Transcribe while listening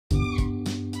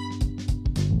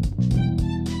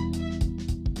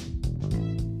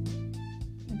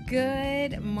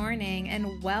Good morning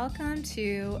and welcome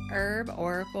to Herb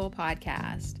Oracle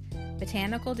Podcast,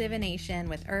 botanical divination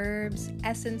with herbs,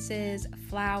 essences,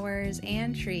 flowers,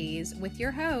 and trees with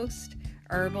your host,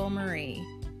 Herbal Marie.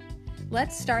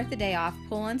 Let's start the day off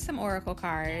pulling some oracle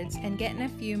cards and getting a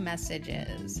few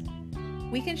messages.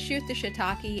 We can shoot the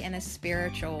shiitake in a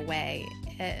spiritual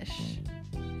way-ish.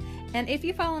 And if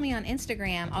you follow me on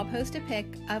Instagram, I'll post a pic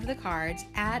of the cards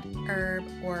at Herb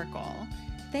Oracle.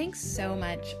 Thanks so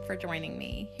much for joining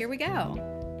me. Here we go.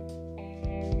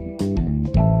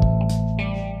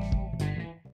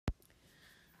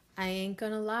 I ain't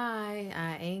gonna lie.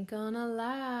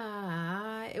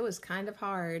 It was kind of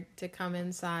hard to come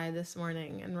inside this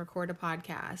morning and record a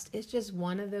podcast. It's just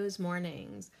one of those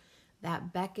mornings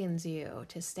that beckons you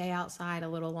to stay outside a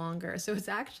little longer. So it's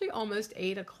actually almost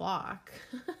 8 o'clock.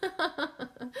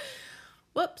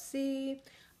 Whoopsie.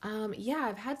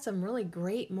 I've had some really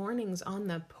great mornings on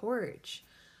the porch.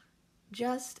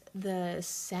 Just the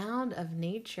sound of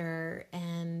nature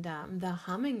and the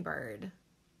hummingbird.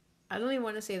 I don't even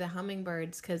want to say the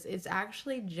hummingbirds because it's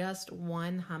actually just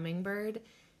one hummingbird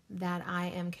that I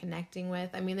am connecting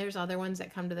with. I mean, there's other ones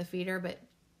that come to the feeder, but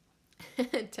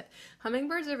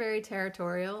hummingbirds are very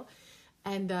territorial.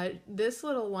 And this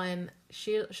little one,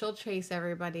 she'll chase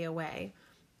everybody away.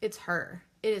 It's her.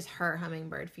 It is her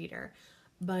hummingbird feeder.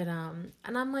 But,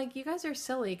 and I'm like, you guys are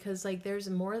silly because, like, there's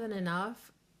more than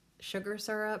enough sugar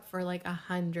syrup for, like,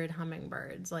 100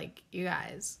 hummingbirds. Like, you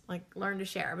guys, like, learn to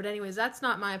share. But anyways, that's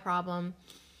not my problem.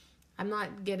 I'm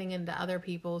not getting into other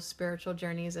people's spiritual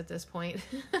journeys at this point.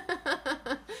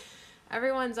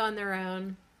 Everyone's on their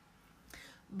own.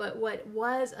 But what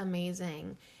was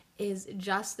amazing is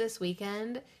just this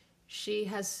weekend, she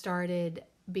has started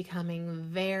becoming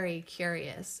very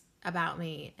curious about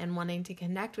me and wanting to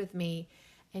connect with me.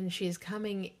 And she's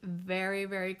coming very,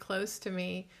 very close to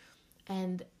me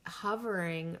and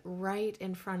hovering right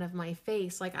in front of my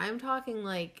face. Like, I'm talking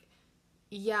like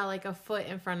a foot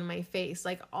in front of my face,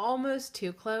 like almost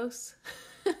too close.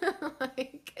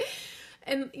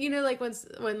 And you know, like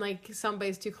when like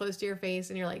somebody's too close to your face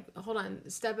and you're like, hold on,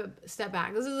 step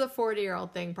back. This is a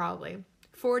 40-year-old thing, probably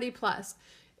 40 plus.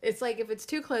 It's like, if it's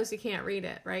too close, you can't read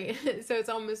it, right? So it's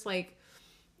almost like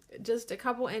just a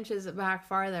couple inches back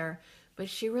farther. But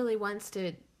she really wants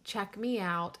to check me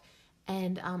out.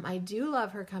 And I do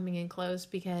love her coming in close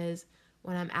because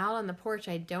when I'm out on the porch,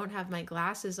 I don't have my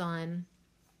glasses on.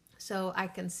 So I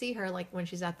can see her like when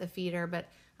she's at the feeder, but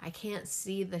I can't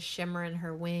see the shimmer in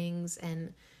her wings.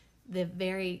 And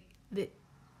they're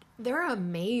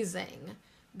amazing.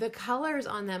 The colors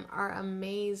on them are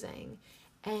amazing.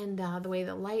 And the way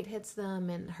the light hits them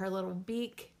and her little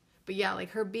beak. But yeah,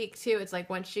 like her beak too. It's like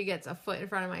once she gets a foot in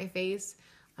front of my face,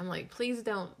 I'm like, please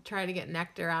don't try to get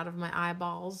nectar out of my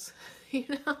eyeballs, you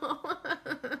know?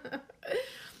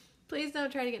 Please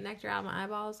don't try to get nectar out of my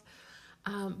eyeballs.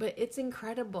 But it's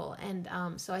incredible. And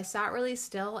so I sat really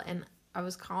still and I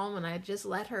was calm and I just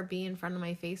let her be in front of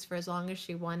my face for as long as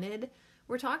she wanted.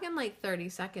 We're talking like 30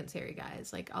 seconds here, you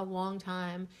guys, like a long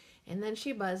time. And then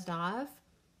she buzzed off.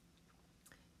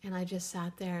 And I just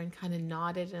sat there and kind of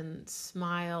nodded and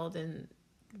smiled, and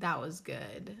that was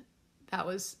good. That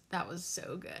was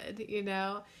so good, you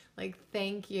know? Like,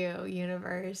 thank you,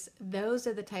 universe. Those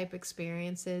are the type of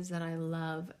experiences that I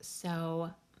love so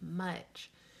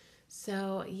much.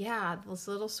 So, yeah, this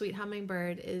little sweet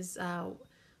hummingbird is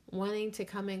wanting to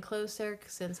come in closer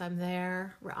since I'm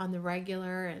there on the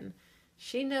regular, and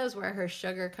she knows where her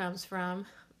sugar comes from.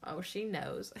 Oh, she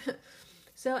knows.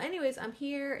 So, anyways, I'm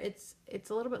here. It's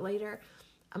a little bit later.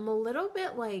 I'm a little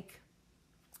bit like,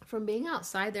 from being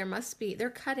outside, they're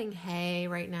cutting hay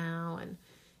right now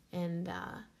and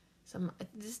some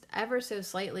just ever so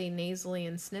slightly nasally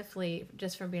and sniffly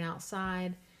just from being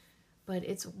outside, but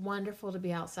it's wonderful to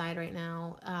be outside right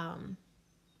now.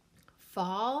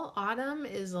 Autumn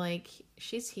is like,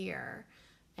 she's here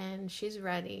and she's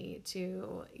ready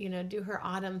to, you know, do her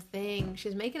autumn thing.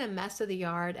 She's making a mess of the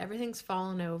yard. Everything's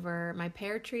fallen over. My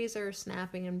pear trees are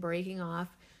snapping and breaking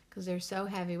off because they're so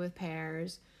heavy with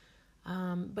pears.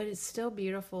 But it's still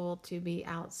beautiful to be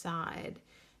outside.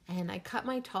 And I cut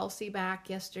my Tulsi back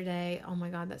yesterday. Oh my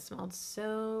God, that smelled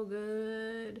so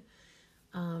good.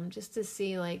 Just to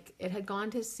see, like, it had gone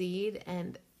to seed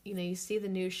and, you know, you see the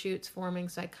new shoots forming.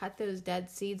 So I cut those dead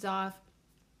seeds off.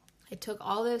 I took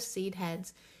all those seed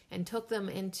heads and took them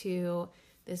into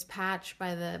this patch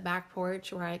by the back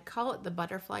porch where I call it the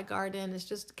butterfly garden. It's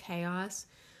just chaos.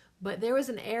 But there was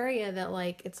an area that,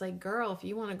 like, it's like, girl, if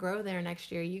you want to grow there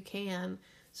next year, you can.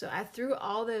 So I threw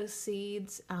all those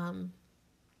seeds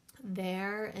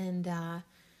there. And,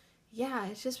 yeah,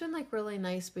 it's just been, like, really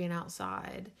nice being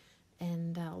outside.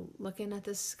 and looking at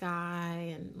the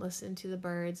sky and listening to the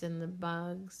birds and the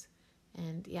bugs.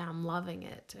 And yeah, I'm loving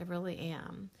it. I really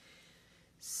am.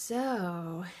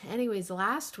 So, anyways,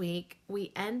 last week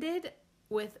we ended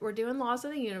with, we're doing Laws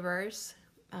of the Universe.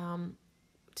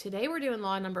 Today we're doing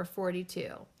law number 42.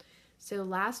 So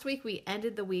last week we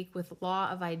ended the week with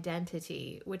law of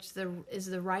identity, which is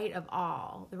the right of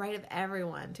all, the right of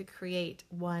everyone to create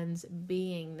one's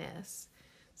beingness.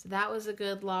 So that was a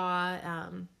good law.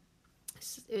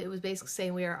 It was basically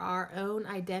saying we are our own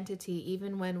identity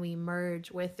even when we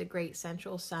merge with the great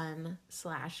central sun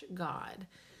 / God.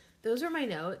 Those are my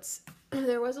notes.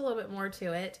 There was a little bit more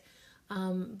to it.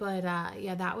 But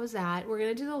yeah, that was that. We're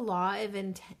going to do the law of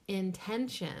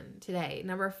intention today.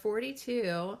 Number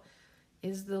 42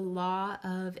 is the law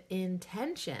of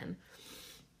intention.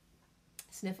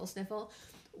 Sniffle, sniffle,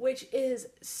 which is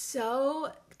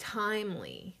so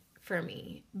timely for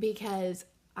me because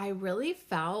I really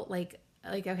felt like,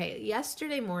 okay,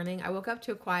 yesterday morning I woke up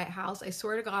to a quiet house. I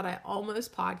swear to God, I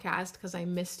almost podcast because I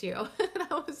missed you. And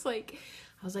I was like,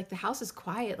 the house is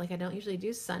quiet. Like I don't usually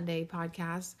do Sunday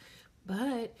podcasts.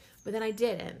 But then I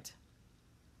didn't.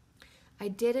 I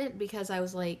didn't because I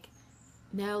was like,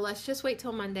 no, let's just wait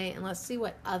till Monday and let's see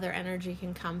what other energy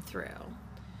can come through.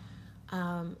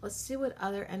 Let's see what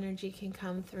other energy can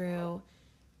come through.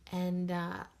 And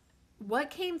what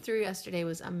came through yesterday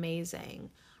was amazing.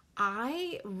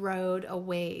 I rode a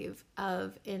wave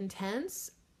of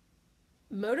intense,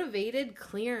 motivated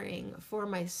clearing for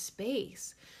my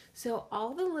space. So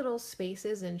all the little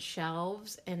spaces and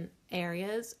shelves and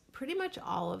areas, pretty much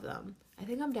all of them, I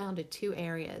think I'm down to 2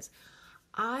 areas.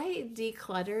 I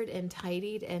decluttered and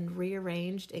tidied and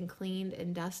rearranged and cleaned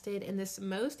and dusted in this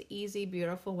most easy,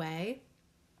 beautiful way.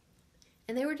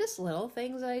 And they were just little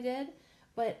things that I did,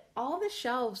 but all the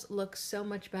shelves look so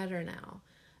much better now.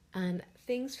 And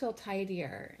things feel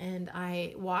tidier. And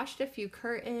I washed a few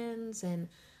curtains, and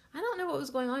I don't know what was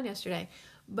going on yesterday,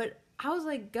 but I was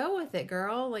like, go with it,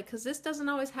 girl. Like, cause this doesn't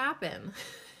always happen.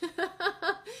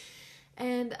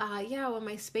 And yeah, when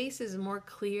my space is more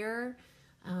clear,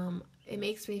 it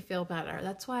makes me feel better.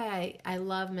 That's why I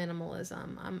love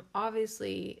minimalism. I'm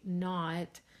obviously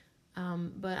not,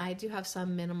 but I do have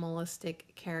some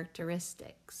minimalistic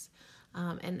characteristics.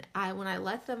 And when I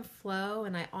let them flow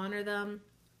and I honor them,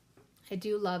 I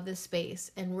do love the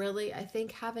space. And really, I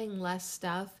think having less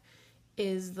stuff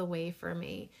is the way for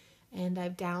me. And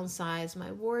I've downsized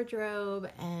my wardrobe,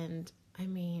 and I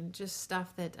mean, just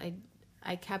stuff that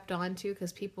I kept on to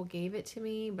because people gave it to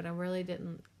me, but I really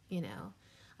didn't,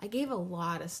 I gave a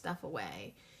lot of stuff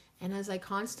away. And as I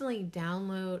constantly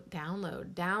downsize,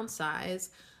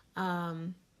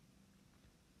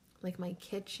 like my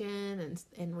kitchen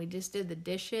and we just did the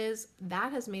dishes,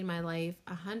 that has made my life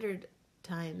 100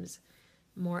 times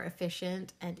more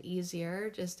efficient and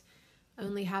easier. Just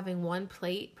only having 1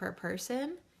 plate per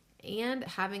person and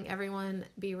having everyone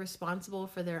be responsible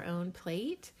for their own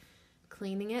plate,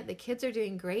 cleaning it. The kids are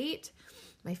doing great.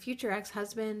 My future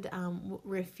ex-husband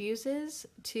refuses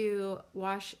to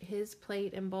wash his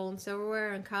plate and bowl and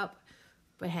silverware and cup,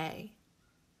 but hey,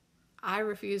 I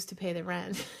refuse to pay the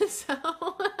rent, so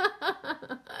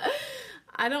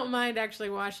I don't mind actually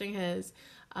washing his.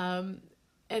 And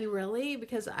really,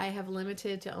 because I have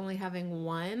limited to only having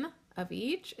 1 of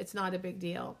each, it's not a big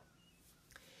deal.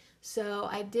 So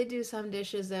I did do some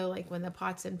dishes though, like when the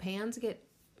pots and pans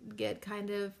get kind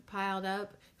of piled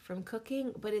up from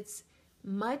cooking, but it's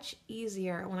much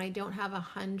easier when I don't have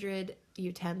 100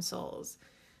 utensils.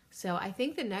 So I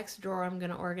think the next drawer I'm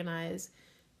going to organize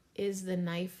is the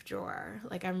knife drawer.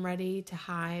 Like I'm ready to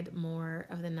hide more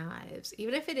of the knives,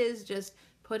 even if it is just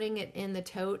putting it in the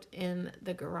tote in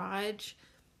the garage,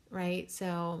 right?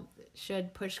 So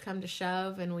should push come to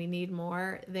shove and we need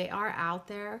more, they are out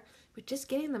there, but just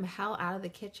getting them hell out of the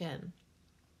kitchen.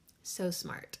 So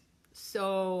smart.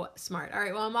 So smart. All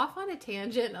right, well, I'm off on a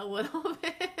tangent a little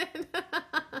bit.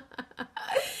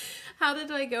 How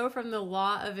did I go from the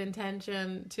law of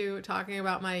intention to talking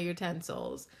about my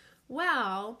utensils?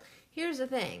 Well, here's the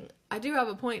thing. I do have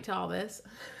a point to all this.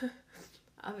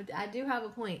 I do have a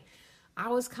point. I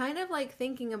was kind of like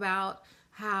thinking about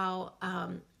how,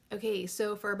 okay,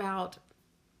 so for about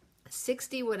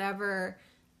 60 whatever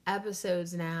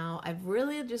episodes now, I've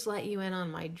really just let you in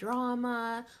on my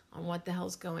drama, on what the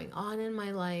hell's going on in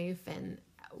my life and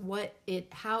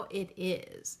how it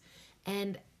is.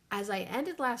 And as I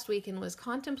ended last week and was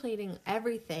contemplating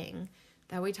everything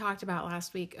that we talked about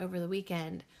last week over the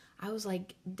weekend, I was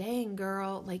like, dang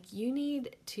girl, like you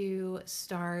need to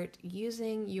start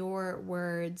using your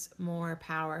words more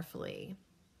powerfully.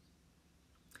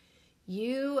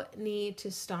 You need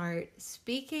to start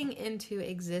speaking into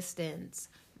existence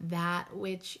that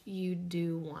which you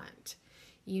do want.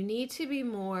 You need to be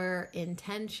more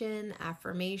intention,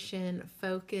 affirmation,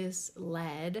 focus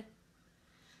led,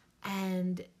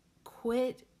 and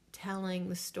quit telling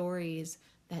the stories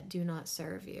that do not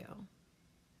serve you.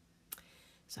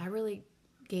 So I really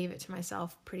gave it to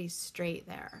myself pretty straight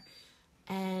there.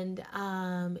 And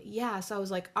so I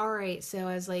was like, all right. So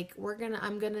I was like,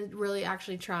 I'm gonna really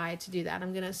actually try to do that.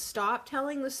 I'm gonna stop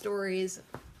telling the stories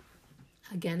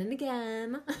again and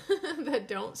again that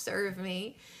don't serve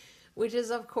me, which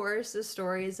is of course the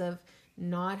stories of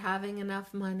not having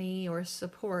enough money or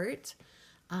support,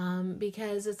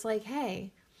 because it's like,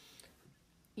 hey,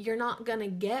 you're not going to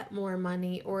get more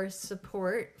money or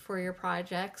support for your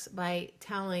projects by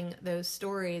telling those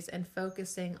stories and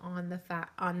focusing on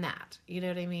on that. You know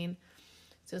what I mean?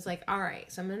 So it's like, all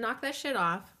right, so I'm going to knock that shit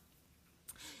off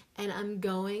and I'm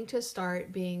going to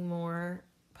start being more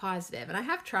positive. And I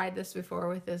have tried this before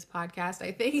with this podcast,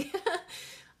 I think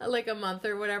like a month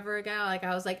or whatever ago. Like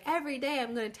I was like, every day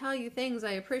I'm going to tell you things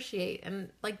I appreciate. And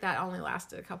like that only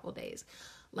lasted a couple days.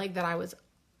 Like that I was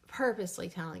purposely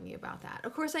telling you about that.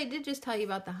 Of course, I did just tell you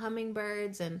about the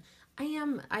hummingbirds, and I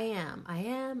am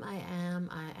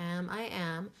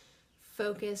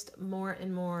focused more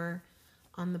and more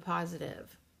on the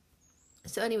positive.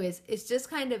 So anyways, it's just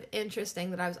kind of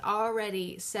interesting that I was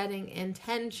already setting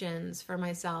intentions for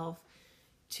myself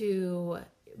to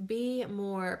be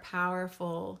more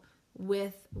powerful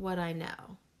with what I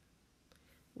know,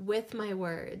 with my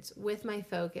words, with my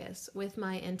focus, with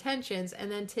my intentions.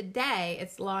 And then today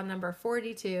it's law number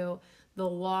 42, the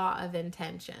law of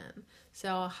intention.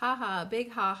 So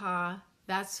big haha,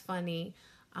 that's funny.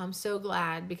 I'm so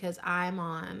glad because I'm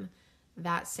on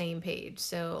that same page.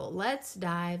 So let's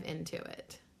dive into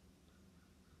it.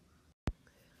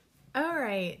 All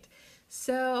right.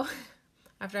 So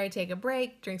after I take a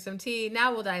break, drink some tea,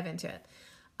 now we'll dive into it.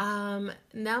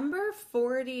 Number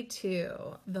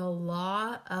 42, the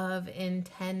law of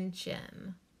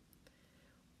intention.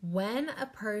 When a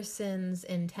person's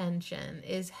intention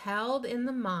is held in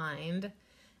the mind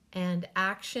and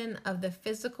action of the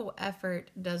physical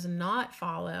effort does not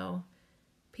follow,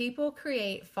 people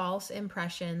create false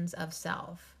impressions of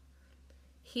self.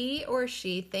 He or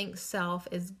she thinks self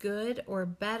is good or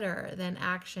better than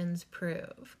actions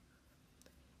prove.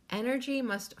 Energy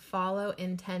must follow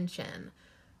intention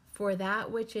for that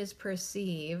which is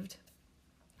perceived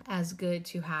as good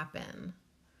to happen.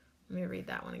 Let me read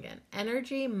that one again.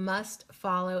 Energy must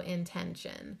follow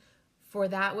intention for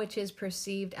that which is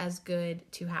perceived as good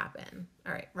to happen.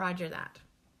 All right, roger that.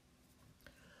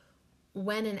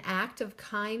 When an act of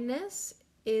kindness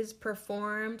is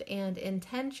performed and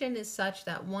intention is such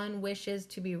that one wishes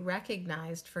to be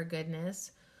recognized for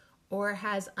goodness or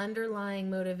has underlying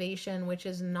motivation which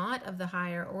is not of the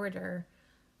higher order,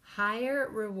 higher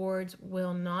rewards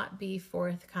will not be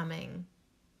forthcoming.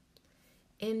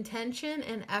 Intention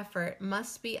and effort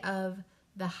must be of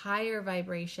the higher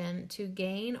vibration to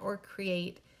gain or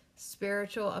create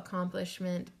spiritual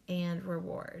accomplishment and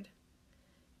reward.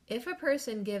 If a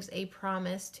person gives a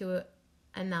promise to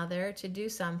another to do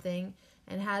something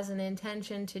and has an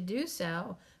intention to do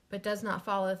so, but does not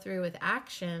follow through with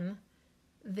action,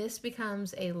 this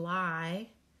becomes a lie,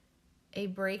 a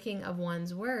breaking of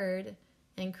one's word,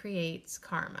 and creates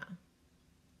karma.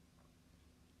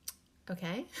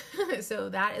 Okay, so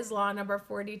that is law number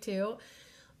 42,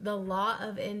 the law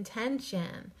of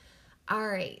intention. All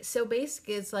right, so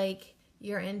basically it's like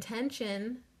your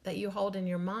intention that you hold in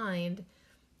your mind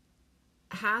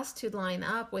has to line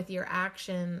up with your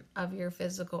action of your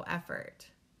physical effort.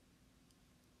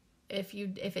 If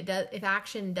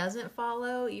action doesn't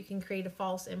follow, you can create a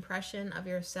false impression of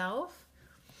yourself.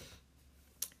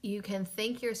 You can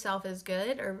think yourself as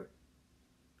good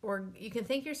or you can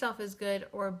think yourself as good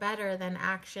or better than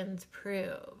actions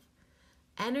prove.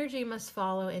 Energy must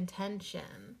follow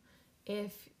intention for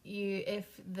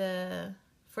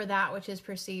that which is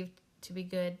perceived to be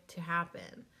good to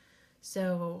happen.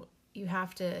 So you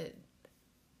have to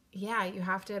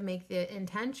make the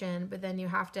intention, but then you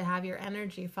have to have your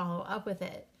energy follow up with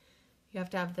it. You have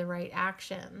to have the right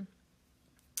action.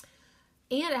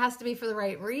 And it has to be for the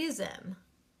right reason.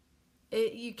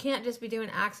 You can't just be doing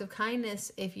acts of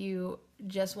kindness if you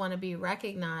just want to be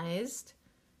recognized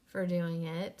for doing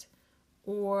it,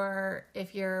 or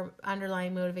if your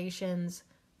underlying motivations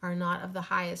are not of the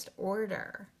highest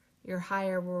order. Your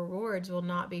higher rewards will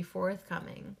not be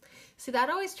forthcoming. See, that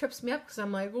always trips me up because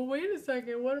I'm like, well, wait a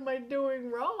second, what am I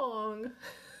doing wrong?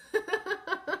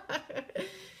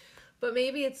 But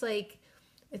maybe it's like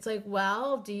It's like,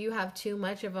 well, do you have too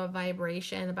much of a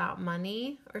vibration about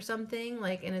money or something?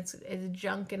 Like, and it's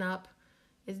junking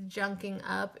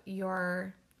up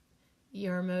your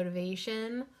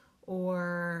motivation,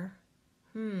 or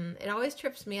it always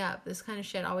trips me up. This kind of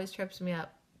shit always trips me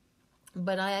up.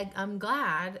 But I'm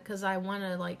glad, because I want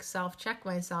to like self-check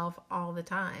myself all the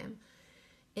time.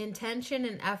 Intention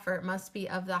and effort must be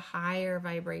of the higher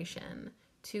vibration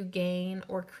to gain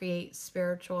or create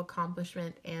spiritual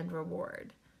accomplishment and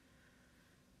reward.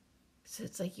 So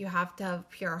it's like you have to have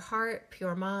pure heart,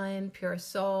 pure mind, pure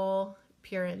soul,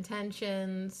 pure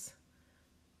intentions.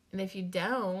 And if you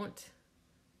don't,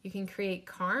 you can create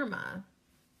karma.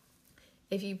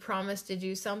 If you promise to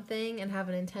do something and have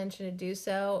an intention to do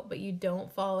so, but you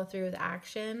don't follow through with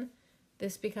action,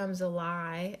 this becomes a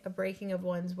lie, a breaking of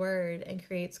one's word, and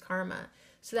creates karma.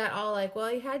 So that all like,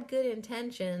 well, you had good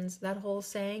intentions, that whole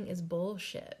saying is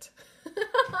bullshit.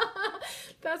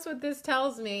 That's what this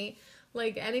tells me.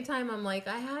 Like, anytime I'm like,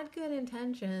 I had good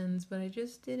intentions, but I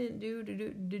just didn't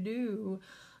do.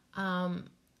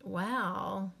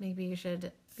 Well, maybe you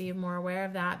should be more aware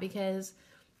of that, because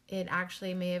it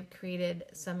actually may have created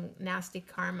some nasty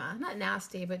karma. Not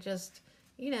nasty, but just,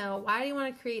 why do you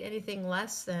want to create anything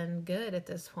less than good at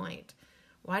this point?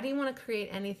 Why do you want to create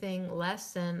anything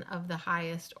less than of the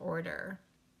highest order?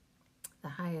 The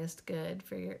highest good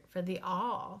for the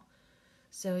all.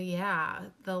 So yeah,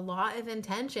 the law of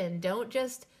intention. Don't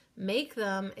just make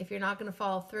them if you're not going to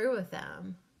follow through with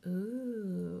them.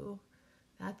 Ooh,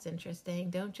 that's interesting.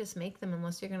 Don't just make them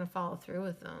unless you're going to follow through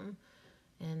with them.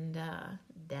 And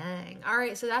dang. All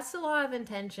right, so that's the law of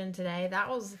intention today. That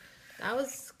was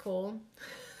cool.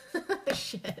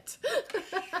 Shit.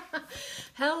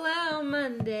 Hello,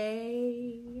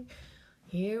 Monday.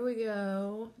 Here we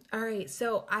go. All right,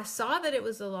 so I saw that it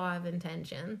was the law of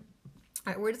intention.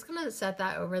 All right, we're just going to set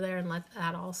that over there and let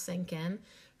that all sink in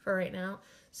for right now.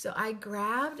 So I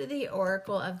grabbed the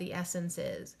Oracle of the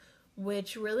Essences,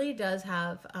 which really does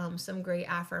have some great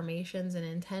affirmations and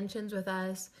intentions with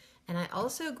us. And I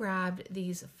also grabbed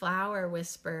these Flower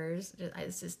Whispers.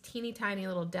 It's this teeny tiny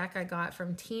little deck I got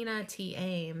from Tina T.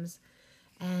 Ames.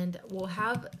 And we'll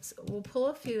pull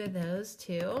a few of those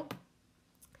too.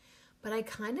 But I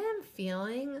kind of am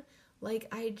feeling like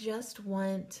I just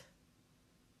want,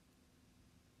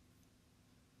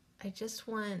 I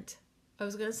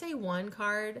was going to say one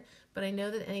card, but I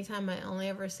know that anytime I only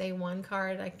ever say one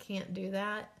card, I can't do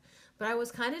that. But I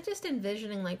was kind of just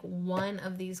envisioning like one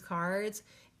of these cards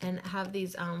and have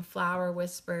these Flower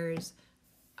Whispers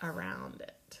around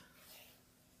it.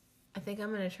 I think I'm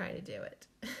going to try to do it.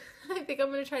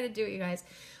 You guys.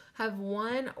 Have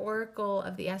one Oracle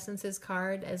of the Essences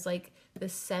card as like the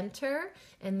center,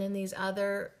 and then these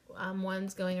other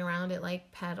ones going around it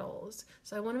like petals.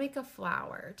 So I want to make a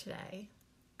flower today.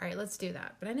 All right, let's do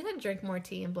that. But I need to drink more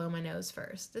tea and blow my nose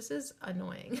first. This is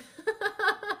annoying.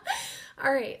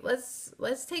 All right,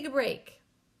 let's take a break.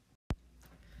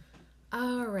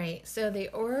 All right, so the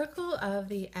Oracle of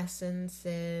the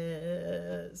Essences.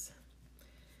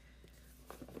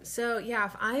 So yeah,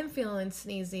 if I'm feeling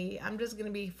sneezy, I'm just going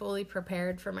to be fully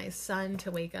prepared for my son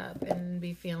to wake up and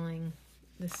be feeling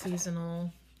the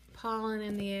seasonal pollen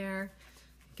in the air.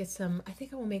 I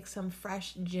think I will make some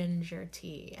fresh ginger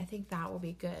tea. I think that will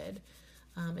be good.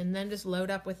 And then just load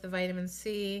up with the vitamin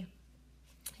C.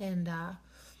 And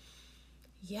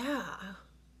yeah,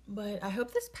 but I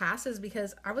hope this passes,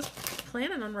 because I was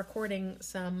planning on recording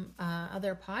some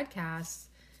other podcasts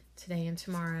today and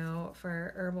tomorrow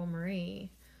for Herbal Marie.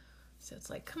 So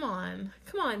it's like, come on,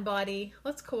 body.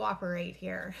 Let's cooperate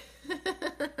here.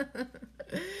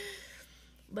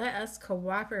 Let us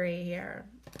cooperate here.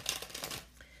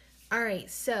 All right,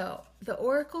 so the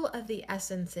Oracle of the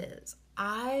Essences.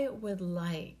 I would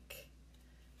like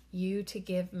you to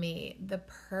give me the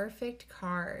perfect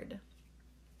card,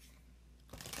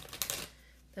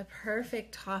 the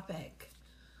perfect topic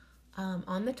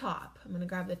on the top. I'm going to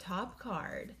grab the top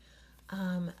card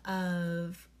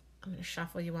I'm going to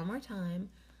shuffle you one more time,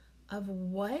 of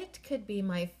what could be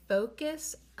my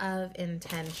focus of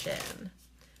intention.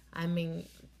 I mean,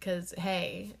 because,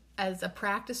 hey, as a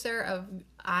practicer of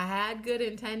I had good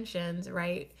intentions,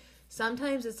 right?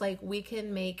 Sometimes it's like we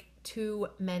can make too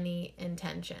many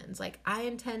intentions. Like, I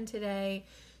intend today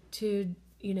to,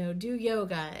 do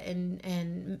yoga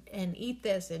and eat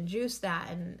this and juice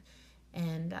that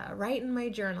and write in my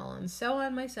journal and sew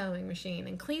on my sewing machine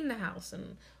and clean the house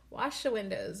and wash the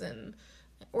windows and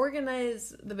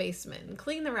organize the basement and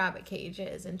clean the rabbit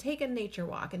cages and take a nature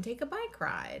walk and take a bike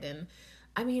ride. And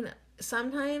I mean,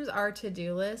 sometimes our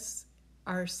to-do lists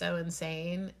are so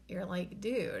insane. You're like,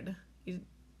 dude, you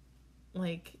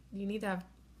need to have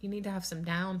you need to have some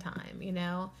downtime, you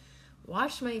know?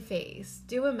 Wash my face,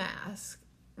 do a mask,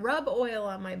 rub oil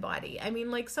on my body. I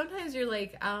mean, like, sometimes you're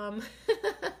like,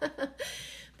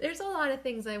 there's a lot of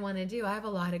things I want to do. I have a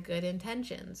lot of good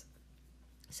intentions.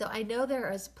 So I know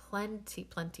there is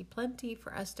plenty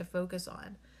for us to focus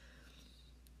on.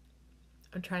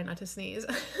 I'm trying not to sneeze.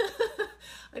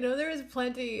 I know there is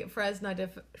plenty for us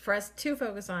to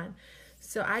focus on.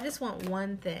 So I just want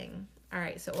one thing. All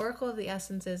right, so Oracle of the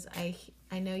Essences,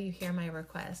 I know you hear my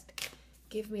request.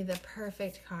 Give me the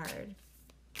perfect card.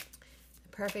 The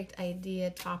perfect idea,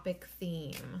 topic,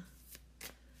 theme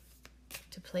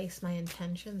to place my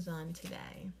intentions on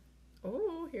today.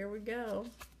 Oh, here we go.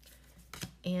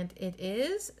 And it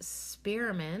is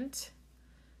Spearmint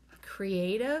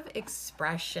Creative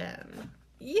Expression.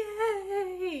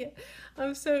 Yay!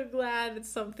 I'm so glad it's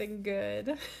something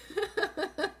good.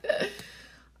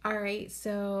 All right,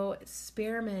 so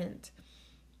spearmint.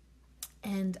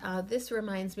 And this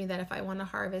reminds me that if I want to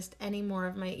harvest any more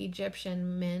of my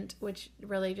Egyptian mint, which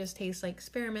really just tastes like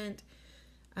spearmint,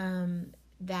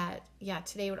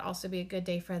 today would also be a good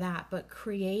day for that. But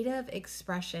creative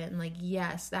expression, like,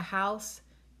 yes, the house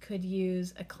could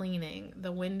use a cleaning.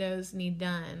 The windows need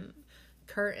done.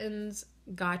 Curtains,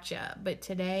 gotcha. But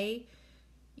today,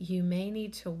 you may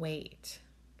need to wait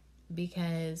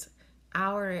because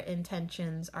our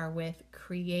intentions are with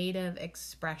creative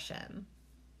expression.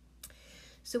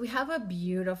 So we have a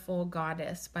beautiful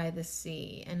goddess by the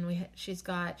sea, and she's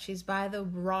by the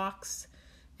rocks,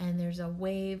 and there's a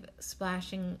wave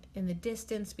splashing in the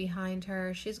distance behind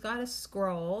her. She's got a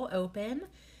scroll open,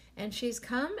 and she's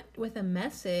come with a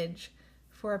message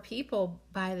for people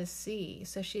by the sea.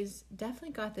 So she's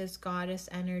definitely got this goddess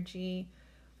energy.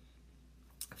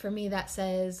 For me,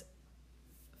 this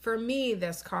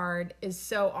card is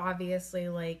so obviously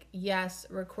like, yes,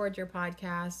 record your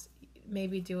podcast,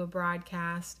 maybe do a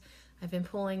broadcast. I've been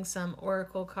pulling some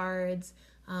oracle cards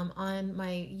on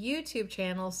my YouTube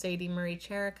channel, Sadie Marie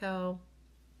Cherico.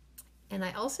 And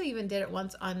I also even did it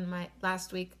once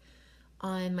last week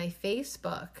on my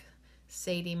Facebook,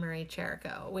 Sadie Marie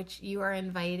Cherico, which you are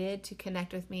invited to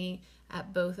connect with me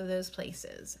at both of those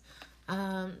places.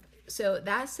 So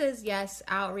that says yes,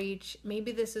 outreach.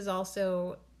 Maybe this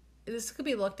could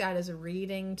be looked at as a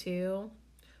reading too,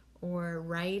 or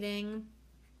writing,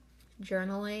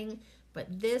 journaling.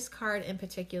 But this card in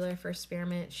particular for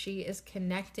Spearmint, she is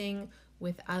connecting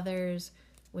with others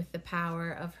with the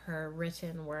power of her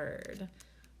written word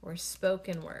or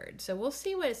spoken word. So we'll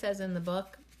see what it says in the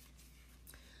book.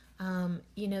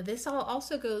 This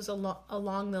also goes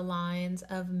along the lines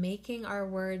of making our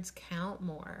words count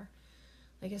more.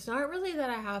 Like, it's not really that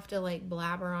I have to like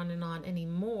blabber on and on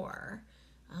anymore.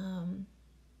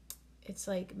 It's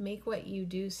like, make what you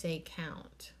do say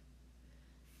count.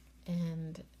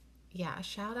 And yeah,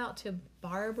 shout out to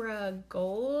Barbara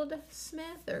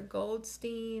Goldsmith or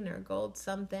Goldstein or Gold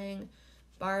something.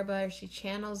 Barbara, she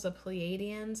channels the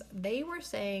Pleiadians. They were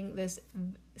saying this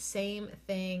same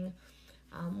thing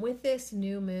with this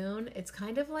new moon. It's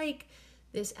kind of like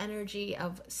this energy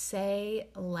of say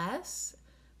less,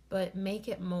 but make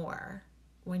it more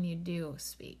when you do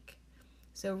speak.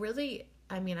 So really,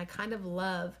 I kind of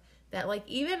love that, like,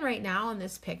 even right now in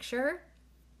this picture,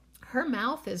 her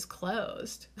mouth is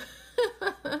closed.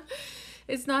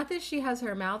 It's not that she has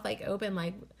her mouth like open,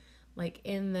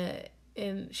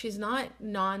 she's not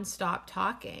nonstop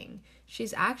talking.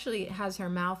 She's actually has her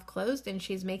mouth closed, and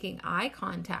she's making eye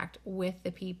contact with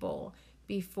the people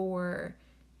before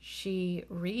she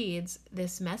reads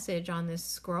this message on this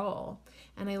scroll.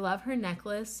 And I love her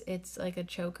necklace. It's like a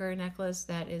choker necklace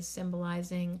that is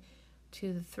symbolizing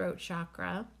to the throat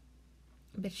chakra.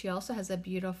 But she also has a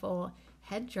beautiful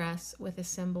headdress with a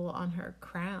symbol on her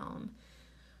crown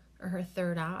or her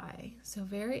third eye. So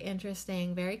very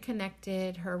interesting, very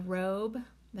connected. Her robe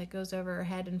that goes over her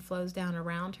head and flows down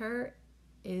around her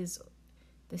is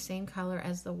the same color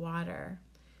as the water.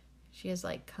 She has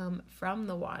like come from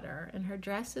the water, and her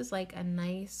dress is like a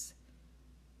nice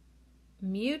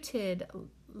muted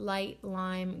light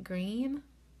lime green.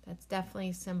 That's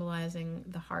definitely symbolizing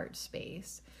the heart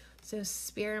space. So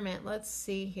Spearmint, let's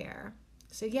see here.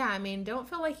 So yeah, don't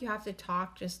feel like you have to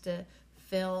talk just to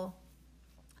fill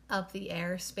up the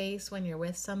airspace when you're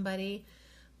with somebody.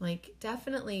 Like,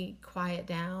 definitely quiet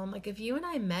down. Like, if you and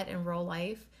I met in real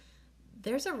life,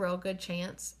 there's a real good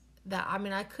chance that,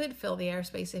 I could fill the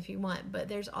airspace if you want, but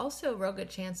there's also a real good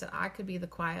chance that I could be the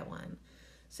quiet one.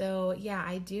 So yeah,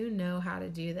 I do know how to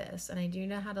do this, and I do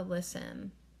know how to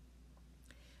listen.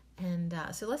 And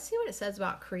so let's see what it says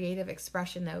about creative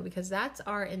expression, though, because that's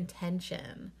our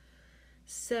intention.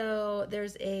 So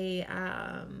there's a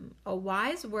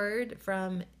wise word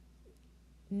from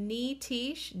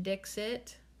Nitish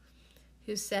Dixit,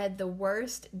 who said the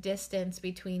worst distance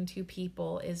between two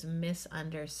people is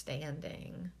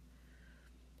misunderstanding.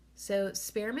 So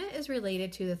spearmint is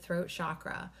related to the throat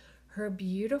chakra. Her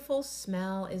beautiful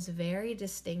smell is very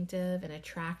distinctive and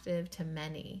attractive to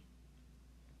many.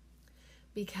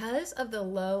 Because of the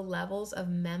low levels of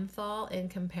menthol in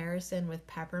comparison with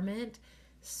peppermint,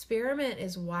 spearmint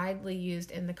is widely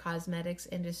used in the cosmetics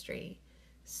industry.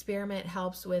 Spearmint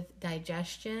helps with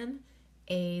digestion,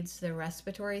 aids the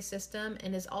respiratory system,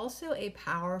 and is also a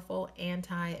powerful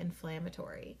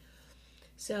anti-inflammatory.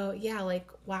 So yeah, like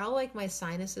while like my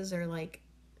sinuses are like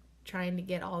trying to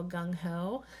get all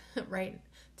gung-ho right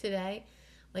today,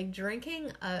 like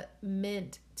drinking a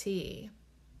mint tea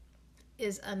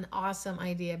is an awesome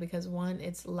idea because one,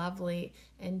 it's lovely,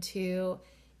 and two,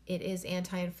 it is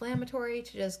anti-inflammatory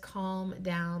to just calm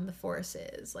down the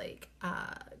forces. Like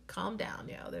calm down,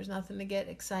 there's nothing to get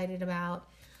excited about.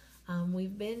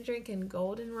 We've been drinking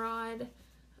goldenrod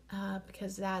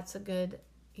because that's a good,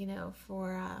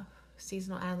 for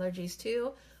seasonal allergies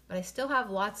too, but I still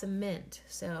have lots of mint,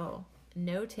 so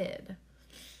noted.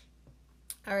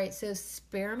 All right, so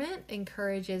spearmint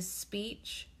encourages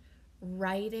speech,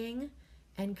 writing,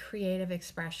 and creative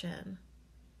expression.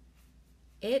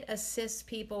 It assists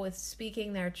people with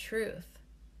speaking their truth.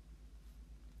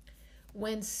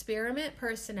 When spearmint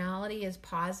personality is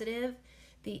positive,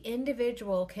 the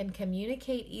individual can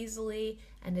communicate easily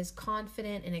and is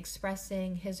confident in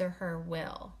expressing his or her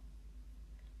will.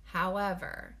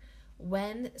 However,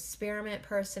 when spearmint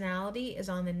personality is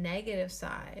on the negative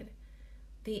side,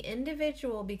 the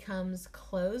individual becomes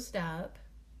closed up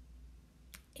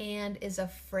and is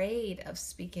afraid of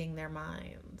speaking their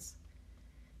minds.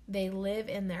 They live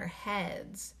in their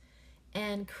heads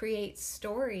and create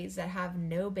stories that have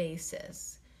no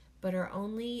basis, but are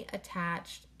only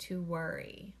attached to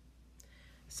worry.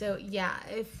 So yeah,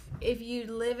 if you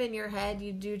live in your head,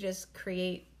 you do just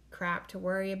create crap to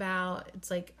worry about.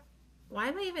 It's like, why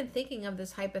am I even thinking of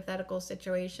this hypothetical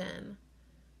situation?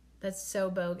 That's so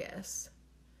bogus.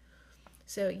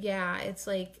 So yeah, it's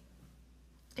like,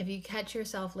 if you catch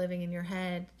yourself living in your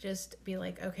head, just be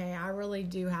like, okay, I really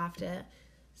do have to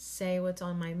say what's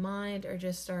on my mind, or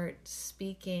just start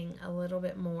speaking a little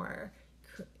bit more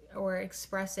or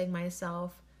expressing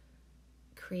myself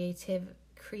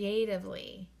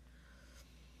creatively.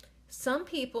 Some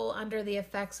people under the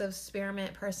effects of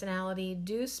spearmint personality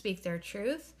do speak their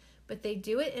truth, but they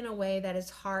do it in a way that is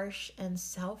harsh and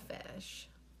selfish.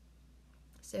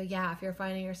 So yeah, if you're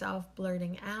finding yourself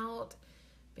blurting out,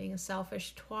 being a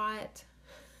selfish twat,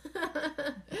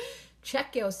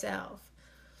 check yourself.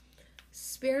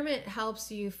 Spearmint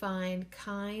helps you find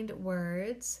kind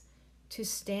words to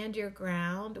stand your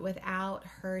ground without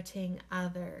hurting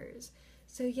others.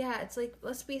 So yeah, it's like,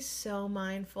 let's be so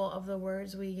mindful of the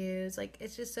words we use. Like,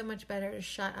 it's just so much better to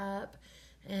shut up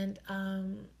and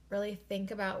really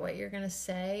think about what you're going to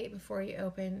say before you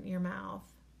open your mouth.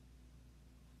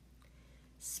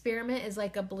 Spearmint is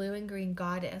like a blue and green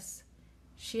goddess.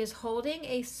 She is holding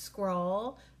a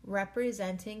scroll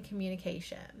representing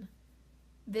communication.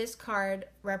 This card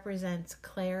represents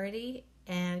clarity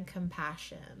and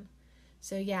compassion.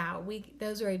 So yeah,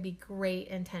 those would be great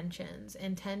intentions.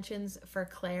 Intentions for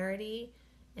clarity,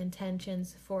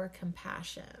 intentions for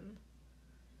compassion,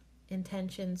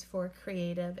 intentions for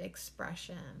creative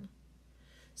expression.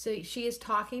 So she is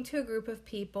talking to a group of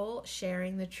people,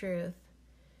 sharing the truth.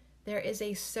 There is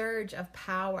a surge of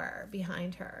power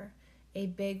behind her, a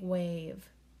big wave,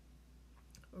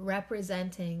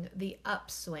 representing the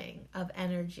upswing of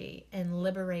energy and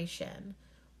liberation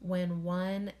when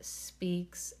one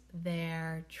speaks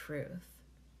their truth.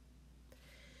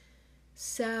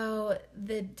 So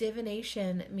the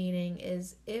divination meaning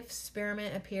is, if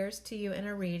spearmint appears to you in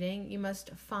a reading, you must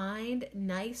find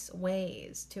nice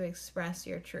ways to express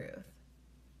your truth.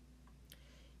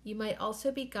 You might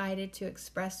also be guided to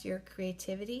express your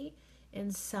creativity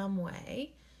in some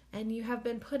way, and you have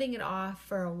been putting it off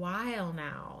for a while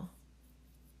now.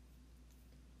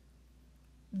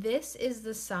 This is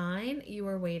the sign you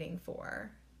were waiting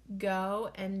for.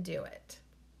 Go and do it.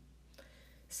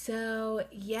 So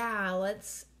yeah,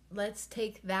 let's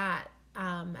take that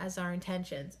as our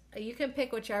intentions. You can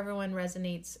pick whichever one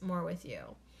resonates more with you.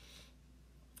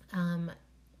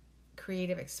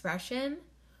 Creative expression,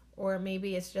 or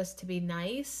maybe it's just to be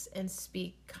nice and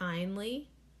speak kindly,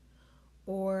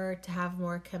 or to have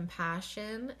more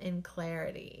compassion and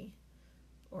clarity,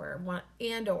 or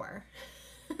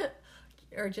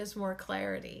or just more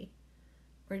clarity,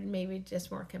 or maybe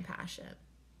just more compassion.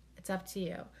 It's up to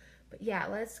you. But yeah,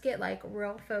 let's get like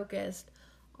real focused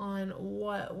on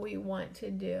what we want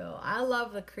to do. I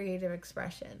love the creative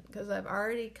expression because I've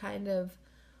already kind of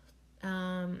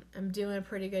I'm doing a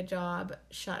pretty good job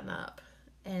shutting up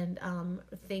and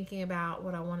thinking about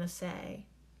what I want to say.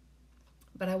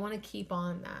 But I want to keep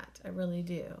on that. I really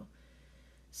do.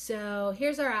 So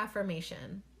here's our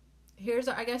affirmation.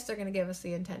 I guess they're going to give us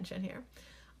the intention here.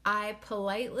 I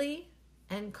politely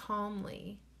and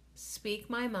calmly speak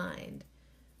my mind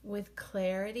with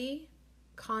clarity,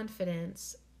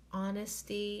 confidence,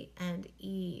 honesty, and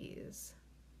ease.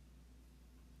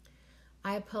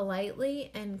 I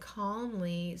politely and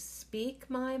calmly speak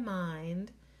my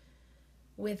mind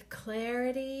with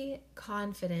clarity,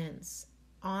 confidence,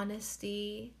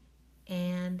 honesty,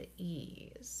 and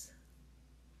ease.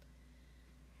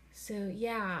 So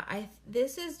yeah,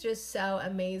 this is just so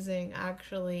amazing,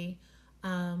 actually.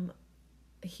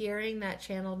 Hearing that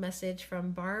channeled message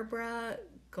from Barbara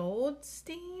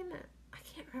Goldstein. I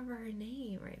can't remember her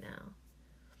name right now.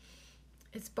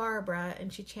 It's Barbara,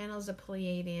 and she channels the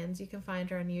Pleiadians. You can find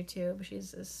her on YouTube.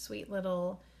 She's a sweet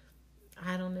little,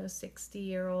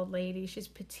 60-year-old lady. She's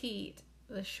petite,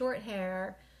 with short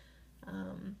hair.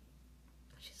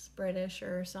 She's British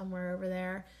or somewhere over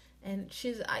there. And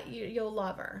you'll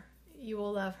love her. You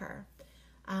will love her.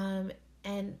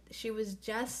 And she was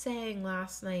just saying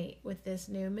last night with this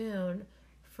new moon,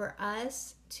 for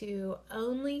us to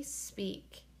only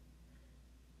speak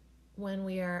when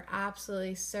we are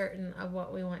absolutely certain of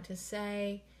what we want to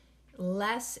say.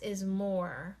 Less is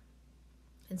more.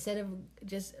 Instead of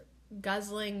just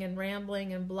guzzling and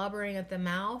rambling and blubbering at the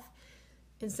mouth,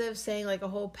 instead of saying like a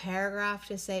whole paragraph,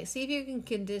 to say, see if you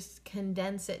can just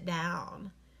condense it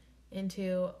down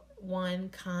into one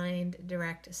kind,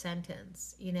 direct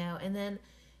sentence, and then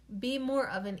be more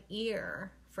of an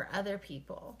ear for other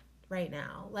people right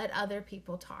now. Let other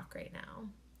people talk right now.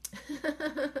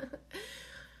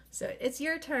 So it's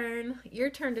your turn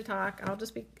to talk. I'll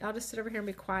just sit over here and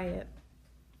be quiet.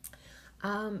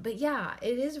 But yeah,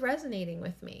 it is resonating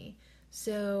with me.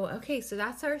 So, okay, so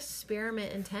that's our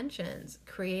experiment intentions: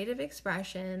 creative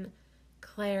expression,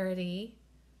 clarity,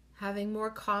 having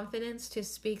more confidence to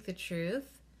speak the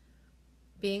truth,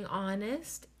 being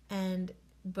honest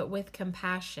but with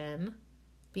compassion,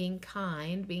 being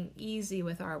kind, being easy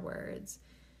with our words,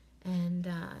 and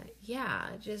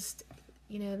just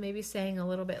maybe saying a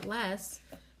little bit less,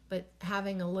 but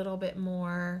having a little bit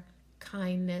more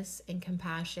kindness and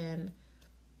compassion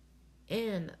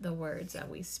in the words that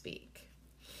we speak.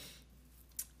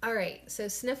 All right, so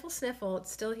sniffle, sniffle,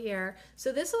 it's still here.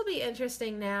 So this will be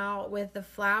interesting now with the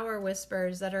flower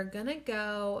whispers that are going to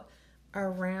go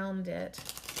around it.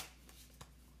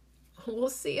 We'll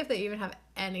see if they even have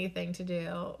anything to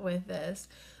do with this.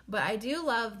 But I do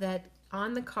love that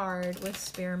on the card with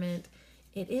Spearmint,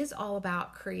 it is all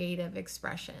about creative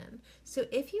expression. So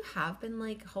if you have been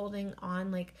like holding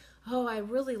on like, oh, I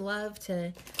really love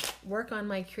to work on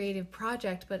my creative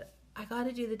project, but I got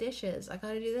to do the dishes. I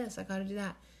got to do this. I got to do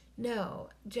that. No,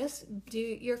 just do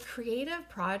your creative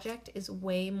project is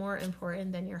way more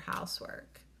important than your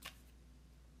housework.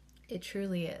 It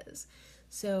truly is.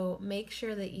 So make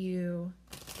sure that you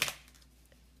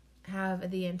have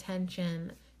the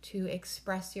intention to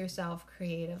express yourself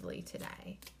creatively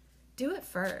today. Do it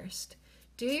first.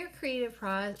 Do your creative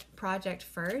project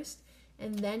first,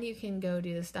 and then you can go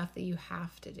do the stuff that you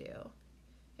have to do.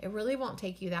 It really won't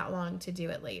take you that long to do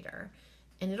it later.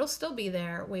 And it'll still be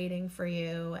there waiting for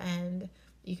you, and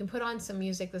you can put on some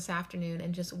music this afternoon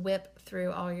and just whip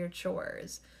through all your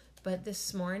chores. But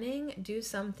this morning, do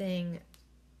something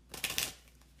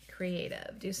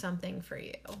creative. Do something for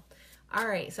you. All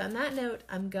right, so on that note,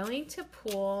 I'm going to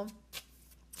pull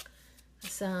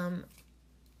some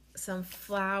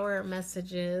flower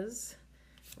messages.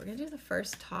 We're going to do the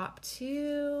first top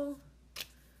two.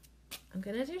 I'm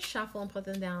going to just shuffle and put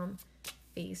them down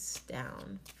face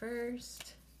down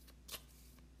first.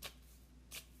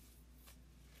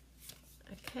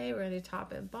 Okay, we're going to do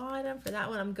top and bottom. For that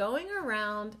one, I'm going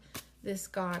around this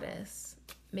goddess,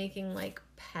 making like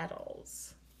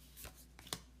petals.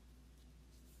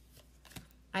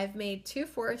 I've made 2,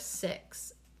 4,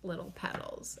 6 little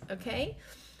petals, okay?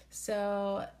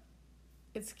 So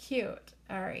it's cute.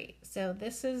 All right, so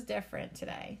this is different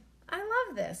today. I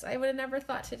love this. I would have never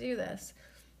thought to do this,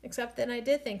 except then I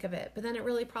did think of it, but then it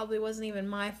really probably wasn't even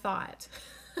my thought.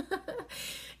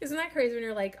 Isn't that crazy when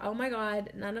you're like, oh my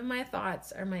God, none of my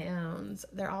thoughts are my own.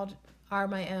 They're all are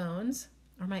my owns.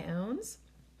 Are my owns?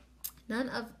 None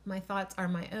of my thoughts are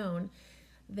my own.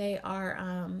 They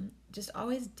are just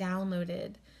always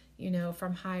downloaded,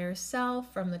 from higher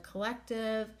self, from the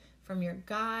collective, from your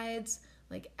guides.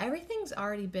 Like everything's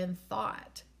already been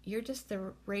thought. You're just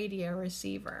the radio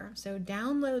receiver. So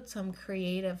download some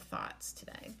creative thoughts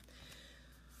today.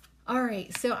 All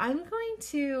right, so I'm going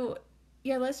to,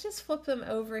 let's just flip them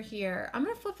over here. I'm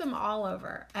going to flip them all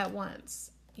over at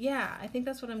once. Yeah, I think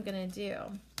that's what I'm going to do.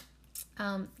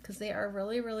 Because they are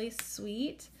really, really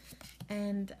sweet.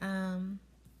 And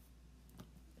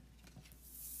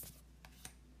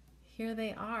here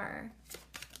they are.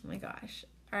 Oh my gosh.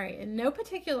 All right, in no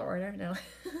particular order, no.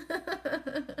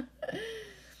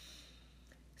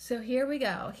 So here we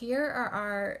go. Here are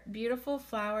our beautiful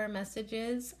flower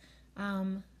messages.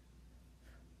 Let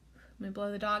me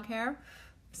blow the dog hair.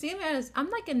 See, I'm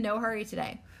like in no hurry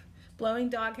today. Blowing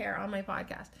dog hair on my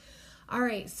podcast. All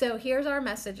right, so here's our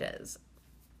messages.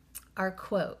 Our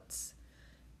quotes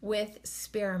with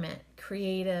spearmint,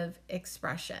 creative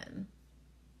expression.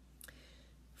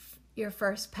 Your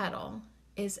first petal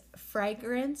is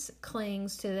fragrance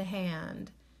clings to the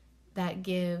hand that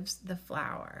gives the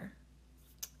flower.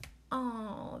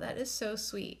 Oh, that is so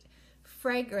sweet.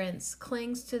 Fragrance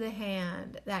clings to the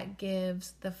hand that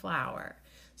gives the flower.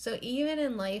 So even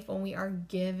in life, when we are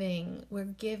giving, we're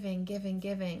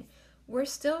giving, we're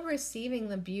still receiving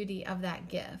the beauty of that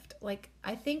gift. Like,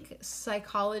 I think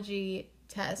psychology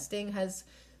testing has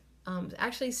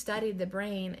actually studied the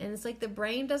brain, and it's like the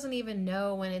brain doesn't even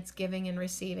know when it's giving and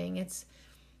receiving. It's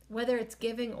whether it's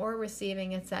giving or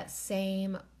receiving, it's that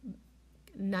same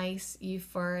nice,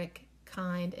 euphoric,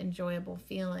 kind, enjoyable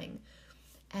feeling.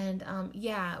 And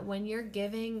when you're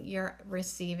giving, you're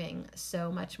receiving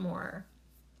so much more.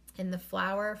 And the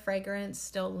flower fragrance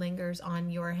still lingers on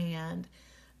your hand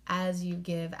as you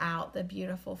give out the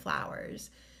beautiful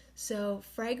flowers. So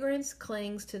fragrance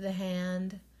clings to the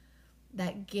hand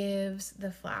that gives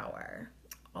the flower.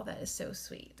 Oh, that is so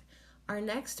sweet. Our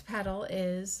next petal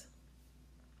is,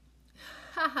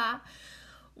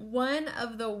 one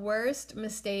of the worst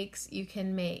mistakes you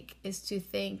can make is to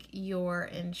think you're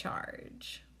in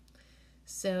charge.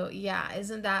 So yeah,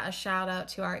 isn't that a shout out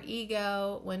to our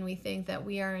ego when we think that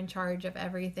we are in charge of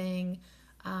everything?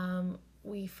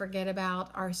 We forget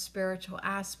about our spiritual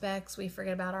aspects. We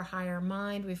forget about our higher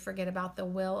mind. We forget about the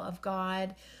will of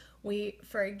God. We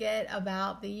forget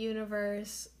about the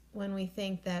universe when we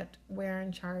think that we're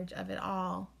in charge of it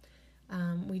all.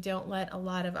 We don't let a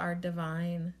lot of our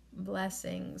divine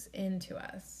blessings into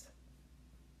us.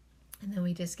 And then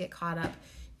we just get caught up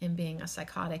in being a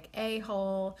psychotic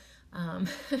a-hole,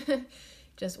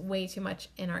 just way too much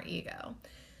in our ego.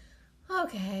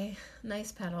 Okay,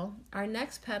 nice petal. Our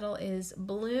next petal is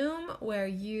bloom where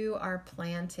you are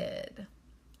planted.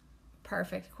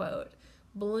 Perfect quote.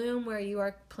 Bloom where you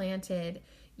are planted.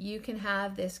 You can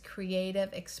have this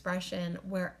creative expression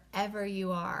wherever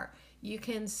you are. You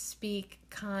can speak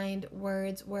kind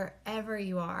words wherever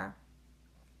you are.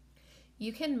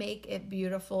 You can make it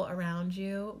beautiful around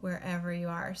you wherever you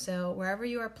are. So wherever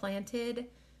you are planted,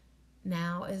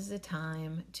 now is the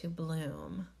time to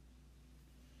bloom.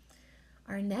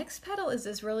 Our next petal is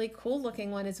this really cool looking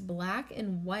one. It's black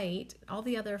and white. All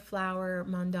the other flower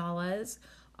mandalas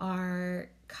are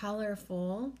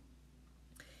colorful.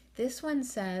 This one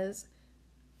says,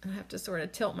 I have to sort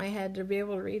of tilt my head to be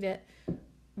able to read it.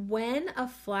 When a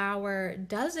flower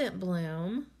doesn't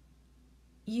bloom,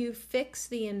 you fix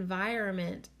the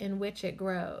environment in which it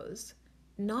grows,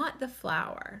 not the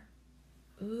flower.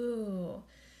 Ooh.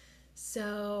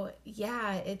 So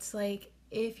yeah, it's like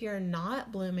if you're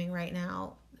not blooming right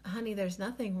now, honey, there's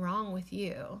nothing wrong with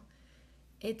you.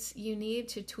 It's you need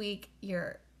to tweak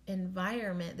your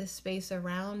environment, the space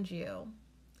around you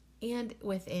and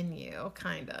within you,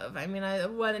 kind of. I mean, I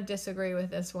want to disagree with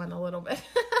this one a little bit.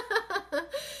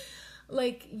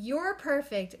 Like, you're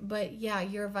perfect, but yeah,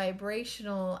 your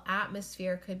vibrational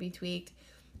atmosphere could be tweaked.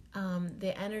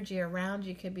 The energy around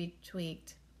you could be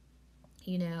tweaked.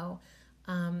 You know,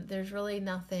 there's really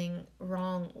nothing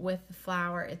wrong with the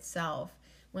flower itself.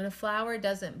 When a flower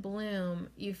doesn't bloom,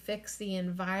 you fix the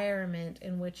environment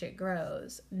in which it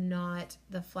grows, not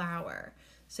the flower.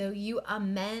 So you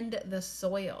amend the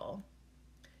soil,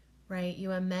 right?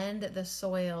 You amend the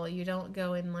soil. You don't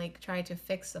go and like try to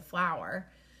fix the flower.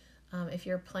 If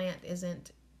your plant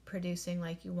isn't producing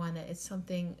like you want it, it's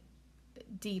something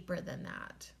deeper than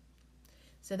that.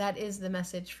 So that is the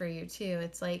message for you too.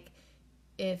 It's like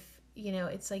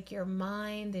it's like your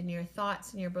mind and your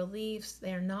thoughts and your beliefs,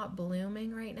 they're not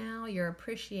blooming right now. Your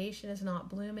appreciation is not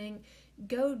blooming.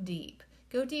 Go deep.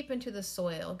 Go deep into the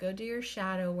soil. Go do your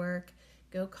shadow work.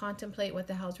 Go contemplate what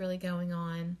the hell's really going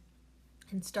on.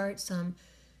 And start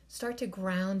to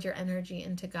ground your energy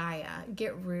into Gaia.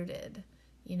 Get rooted.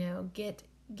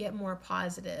 Get more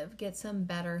positive, get some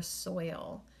better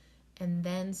soil, and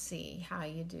then see how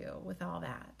you do with all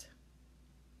that.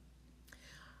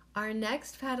 Our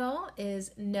next petal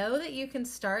is know that you can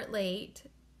start late,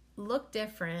 look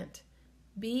different,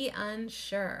 be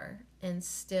unsure, and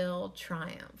still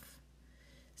triumph.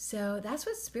 So that's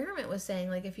what Spearmint was saying.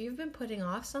 Like, if you've been putting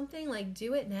off something, like,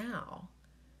 do it now.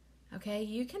 Okay,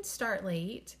 you can start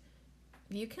late,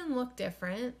 you can look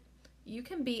different, you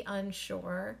can be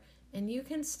unsure, and you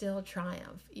can still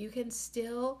triumph. You can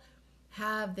still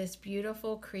have this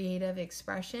beautiful creative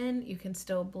expression. You can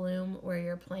still bloom where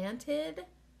you're planted.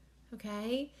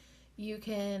 Okay, you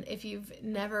can, if you've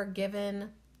never given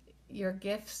your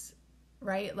gifts,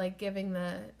 right, like giving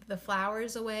the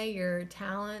flowers away, your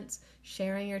talents,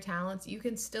 sharing your talents, you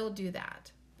can still do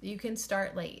that. You can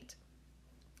start late.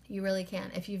 You really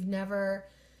can. If you've never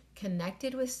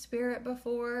connected with spirit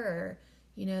before, or,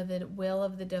 you know, the will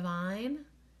of the divine,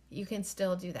 you can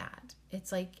still do that.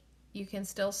 It's like you can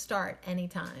still start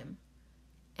anytime.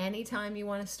 Anytime you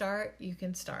want to start, you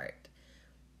can start.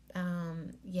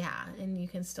 And you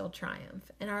can still triumph.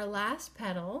 And our last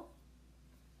petal,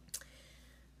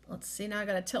 let's see, now I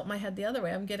got to tilt my head the other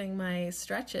way. I'm getting my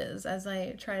stretches as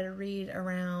I try to read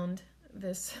around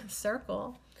this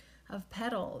circle of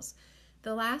petals.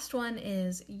 The last one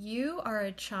is, you are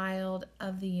a child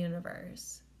of the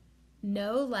universe,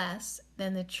 no less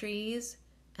than the trees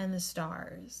and the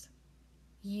stars.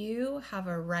 You have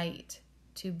a right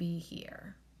to be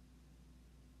here.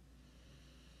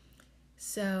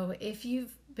 So if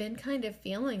you've been kind of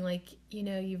feeling like, you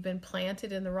know, you've been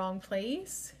planted in the wrong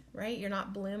place, right? You're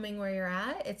not blooming where you're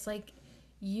at. It's like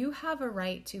you have a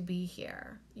right to be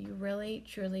here. You really,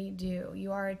 truly do.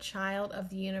 You are a child of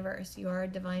the universe. You are a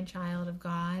divine child of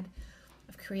God,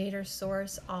 of Creator,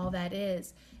 Source, all that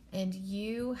is. And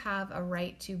you have a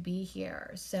right to be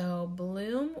here. So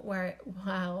bloom where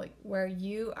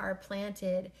you are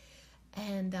planted,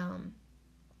 and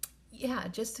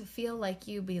just to feel like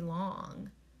you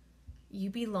belong. You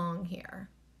belong here.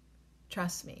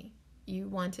 Trust me, you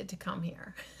wanted to come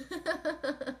here.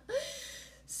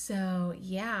 So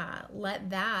let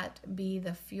that be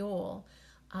the fuel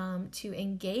to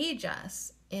engage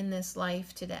us in this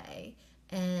life today,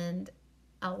 and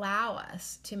allow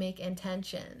us to make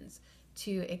intentions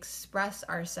to express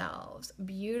ourselves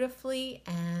beautifully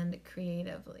and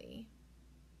creatively.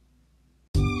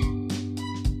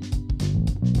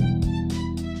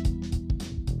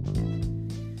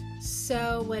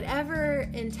 So whatever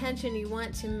intention you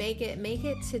want to make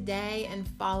it today and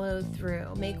follow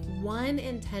through. Make one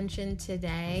intention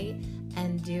today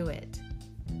and do it.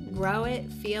 Grow it,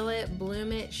 feel it,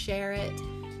 bloom it, share it,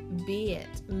 be it.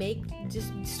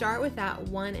 Just start with that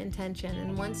one intention,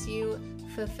 and once you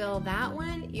fulfill that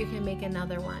one, you can make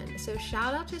another one. So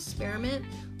shout out to Spearmint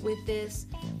with this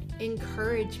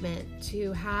encouragement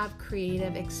to have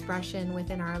creative expression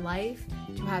within our life,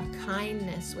 to have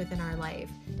kindness within our life,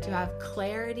 to have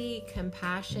clarity,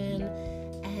 compassion,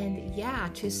 and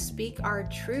to speak our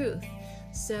truth.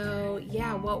 So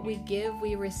what we give,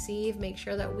 we receive. Make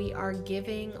sure that we are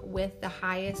giving with the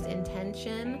highest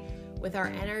intention, with our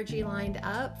energy lined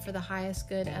up for the highest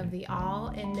good of the all,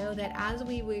 and know that as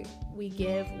we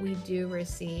give, we do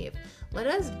receive. Let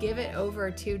us give it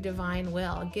over to divine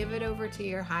will. Give it over to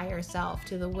your higher self,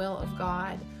 to the will of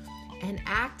God, and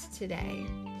act today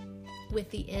with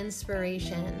the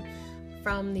inspiration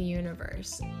from the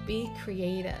universe. Be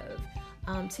creative.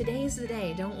 Today's the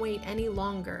day. Don't wait any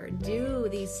longer. Do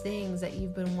these things that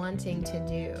you've been wanting to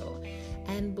do,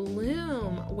 and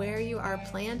bloom where you are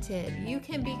planted. You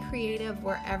can be creative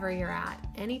wherever you're at.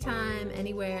 Anytime,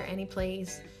 anywhere, any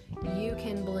place. You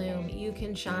can bloom, you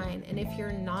can shine. And if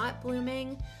you're not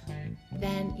blooming,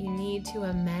 then you need to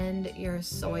amend your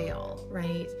soil,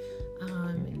 right?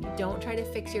 Don't try to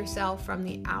fix yourself from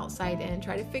the outside in.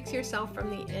 Try to fix yourself from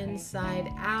the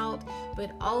inside out,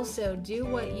 but also do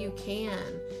what you can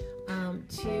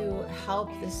to help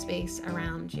the space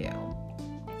around you.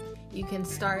 You can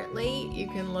start late, you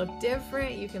can look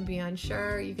different, you can be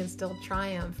unsure, you can still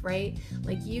triumph, right?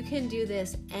 Like, you can do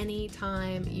this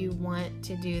anytime you want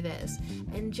to do this.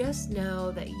 And just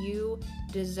know that you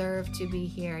deserve to be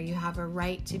here. You have a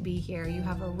right to be here. You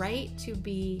have a right to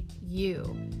be you.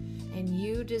 And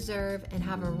you deserve and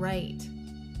have a right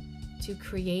to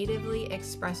creatively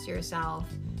express yourself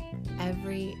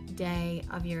every day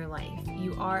of your life.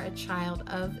 You are a child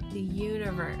of the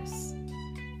universe,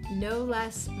 no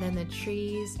less than the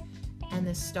trees and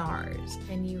the stars,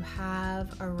 and you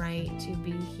have a right to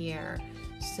be here.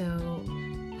 So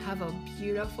have a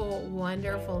beautiful,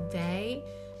 wonderful day,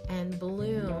 and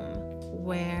bloom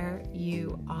where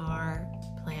you are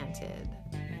planted.